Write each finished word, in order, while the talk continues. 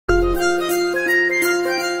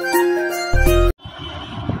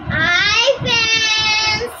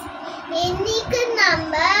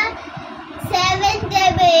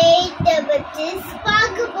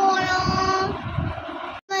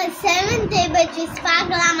which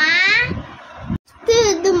பார்க்கலாமா?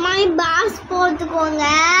 இது மாதிரி பாக்ஸ் போட்டுக்கோங்க.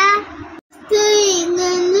 இங்க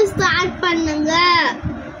இருந்து ஸ்டார்ட் பண்ணுங்க.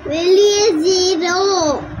 வெளியே 0,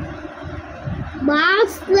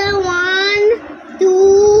 பாக்ஸ்ல 1 2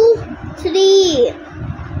 3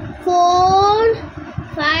 4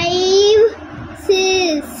 5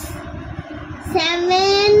 6 7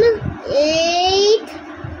 8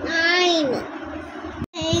 9.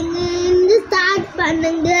 இங்கிருந்து ஸ்டார்ட்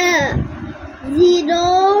பண்ணுங்க. 0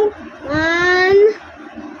 1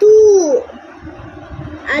 2.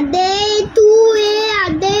 அதே 2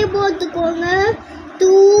 அதே போட்டுக்கோங்க.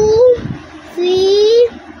 2 3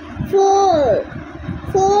 4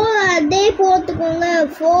 4 அதே போட்டுக்கோங்க.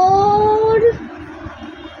 4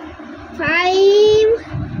 5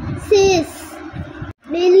 6.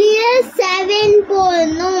 வெளியே 7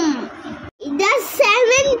 போடணும். இதான்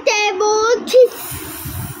 7 டேபிள் சிப்ஸ்.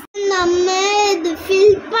 நம்ம இது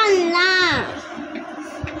ஃபில் பண்ணலாம்.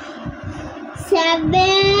 7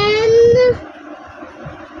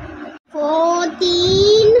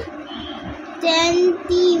 14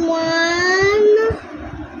 21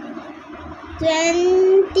 28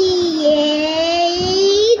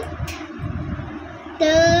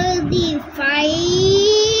 35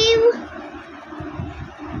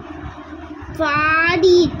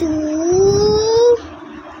 42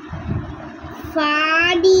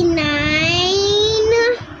 49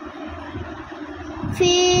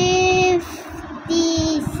 56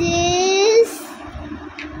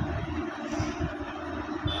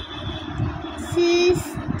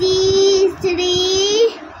 63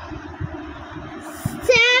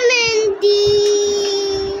 70.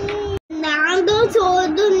 நான்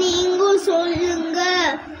சொல்றது நீங்க சொல்லுங்க.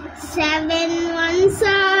 7 1s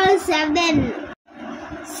are 7,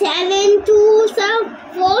 7 2s are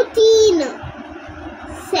 14,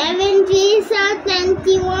 7 3s are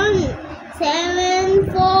 21, 7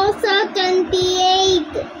 4s are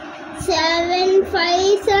 28, 7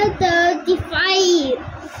 5s are 35,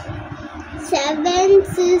 7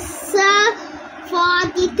 6s are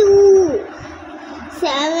 42,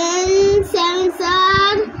 7 7s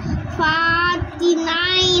are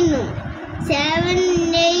 49, 7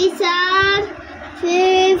 8s are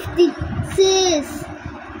 56,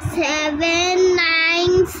 7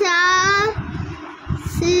 9s are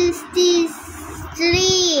 63,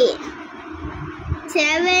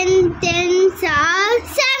 7 10s are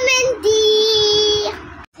 70.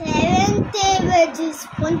 7 table juice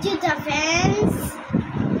புரிஞ்சுதா friends?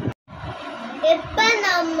 இப்போ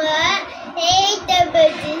நம்ம 8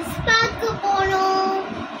 table juice பார்க்க போறோம்.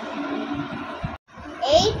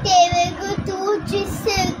 8 டேபிளுக்கு 2 juice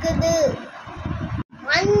இருக்குது.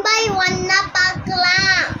 1 by 1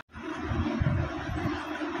 பார்க்கலாம்.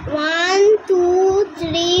 1 2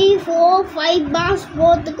 3 4 5 பாக்ஸ்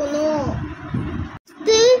போட்டுக்கணும்.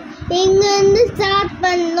 இங்க இருந்து ஸ்டார்ட்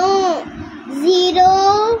பண்ணணும். 0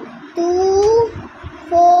 2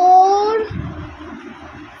 4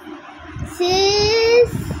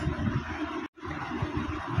 6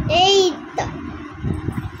 8.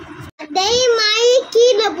 அதே மாதிரி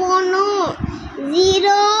கீழே போகணும்.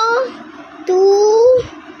 0 2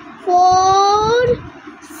 4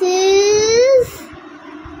 6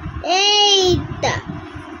 8.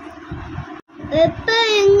 இப்போ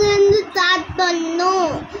இங்கிருந்து ஸ்டார்ட்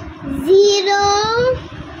பண்ணணும். 0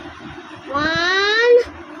 1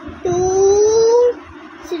 2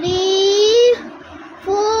 3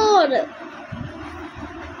 4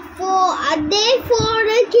 அதே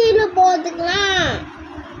 4 கீழே போட்டுக்கலாம்.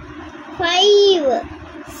 5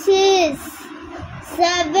 6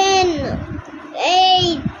 7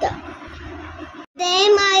 8. அதே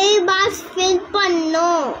மாதிரி பாக்ஸ் ஃபில்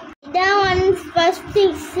பண்ணணும். இதான் ஃபர்ஸ்ட்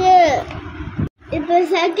 6. இப்போ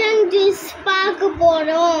செகண்ட் ஜூஸ் பார்க்க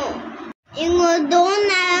போறோம். இங்க டவுன்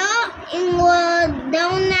ஆரோ, இங்க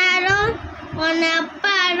டவுன் ஆரோ, ஒன்னு அப்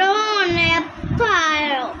ஆரோ, ஒன்னு அப்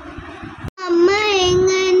ஆரோ. நம்ம எங்க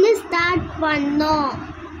இருந்து ஸ்டார்ட் பண்ணோம்.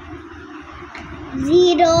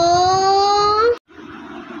 0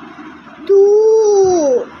 2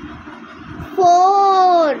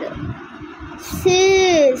 4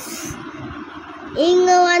 6. இங்க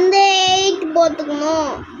 8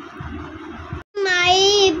 போட்டுக்கணும்.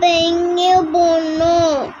 இப்போ இங்கே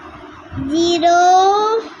போடணும். 0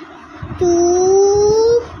 2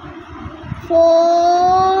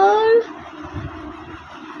 4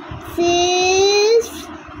 6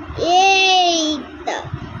 8.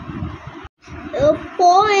 இப்போ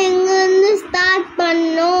இங்கிருந்து ஸ்டார்ட்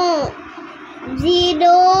பண்ணோம்.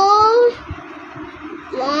 0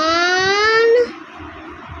 1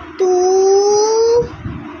 2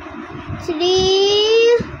 3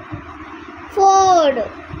 4.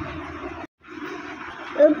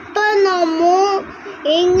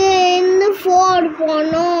 இங்க இருந்து 4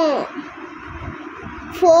 போனோம்.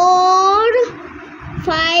 4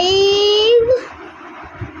 5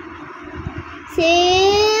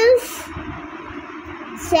 6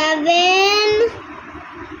 7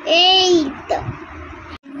 8.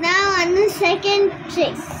 நான் வந்து செகண்ட்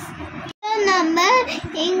ட்ரிக். நம்ம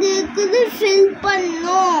இங்க இருக்குது ஃபில்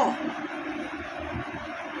பண்ணோம்.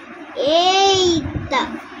 8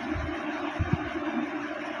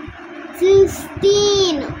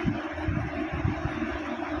 16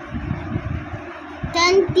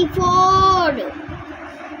 24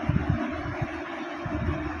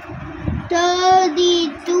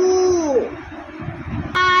 32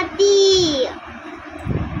 40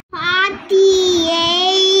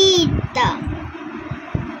 48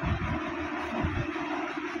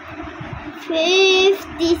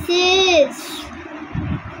 56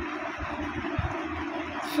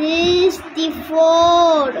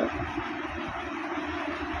 64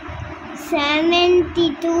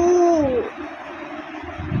 72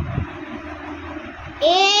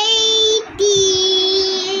 80.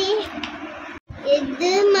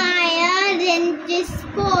 இது மாயா 2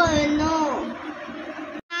 போடணும்.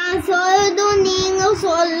 நான் சொல்றதும் நீங்க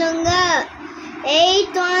சொல்லுங்க.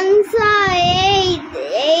 8 1s are 8,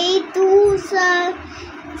 8 2s are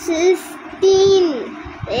 16,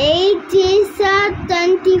 8 3s are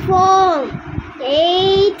 24,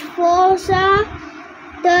 8 4s are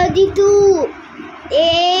 32,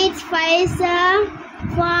 8 5s are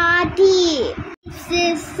 40,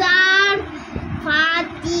 6 are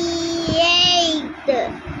 48,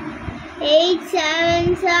 8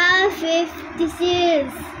 7s are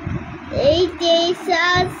 56, 8 8s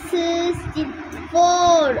are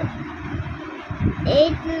 64,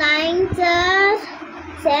 8 9s are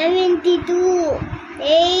 72,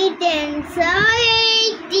 8 10s are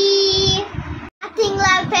 80.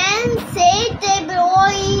 பாத்தீங்களா ஃப்ரெண்ட்ஸ், 8 டேபிள்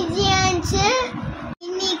ஈஸி ஆச்சு.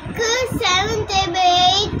 இன்னைக்கு 7 டேபிள்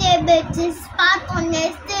 8 டேபிள் பார்த்தோம்.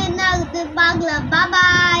 நெக்ஸ்ட் என்ன ஆகுது பார்க்கலாம். பாய்.